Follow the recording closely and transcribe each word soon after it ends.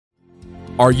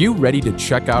Are you ready to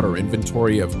check out our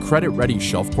inventory of credit-ready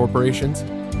shelf corporations?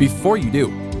 Before you do,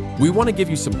 we want to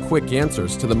give you some quick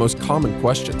answers to the most common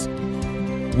questions.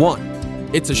 1.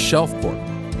 It's a Shelf Corp,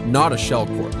 not a Shell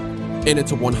Corp, and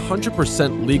it's a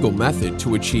 100% legal method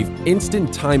to achieve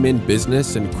instant time-in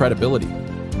business and credibility.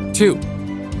 2.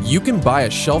 You can buy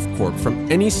a Shelf Corp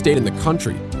from any state in the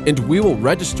country, and we will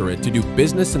register it to do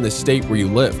business in the state where you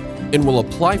live, and will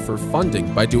apply for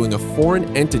funding by doing a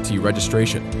foreign entity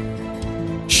registration.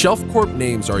 Shelf Corp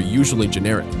names are usually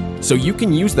generic, so you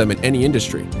can use them in any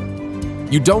industry.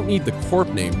 You don't need the Corp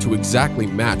name to exactly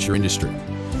match your industry.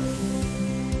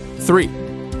 3.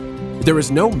 There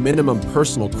is no minimum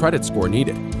personal credit score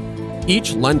needed.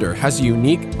 Each lender has a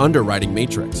unique underwriting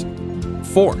matrix.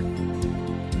 4.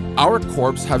 Our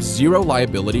corps have zero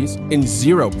liabilities and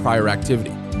zero prior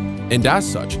activity, and as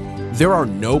such, there are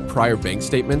no prior bank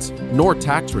statements nor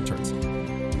tax returns.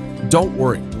 Don't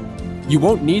worry, you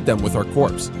won't need them with our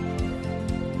corps.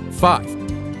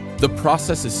 5. The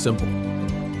process is simple.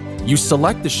 You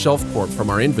select the Shelf Corp from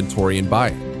our inventory and buy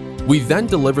it. We then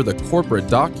deliver the corporate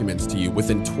documents to you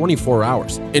within 24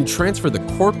 hours and transfer the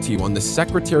Corp to you on the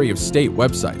Secretary of State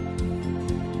website.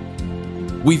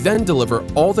 We then deliver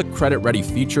all the credit-ready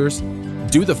features,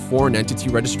 do the foreign entity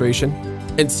registration,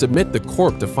 and submit the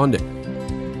Corp to funding.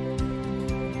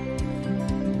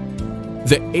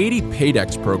 The 80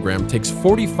 Paydex program takes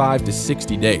 45 to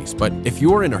 60 days, but if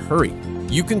you are in a hurry,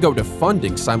 you can go to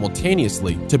funding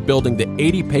simultaneously to building the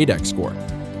 80 Paydex score.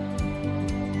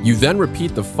 You then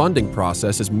repeat the funding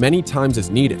process as many times as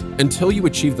needed until you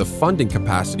achieve the funding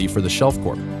capacity for the Shelf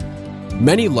Corp.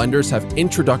 Many lenders have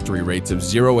introductory rates of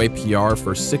 0 APR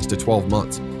for 6 to 12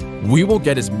 months. We will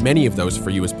get as many of those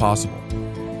for you as possible.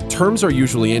 Terms are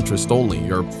usually interest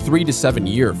only, or 3 to 7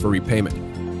 years for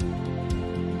repayment.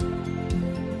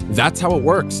 That's how it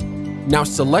works. Now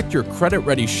select your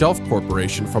credit-ready Shelf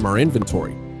Corporation from our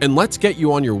inventory, and let's get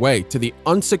you on your way to the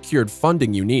unsecured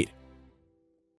funding you need.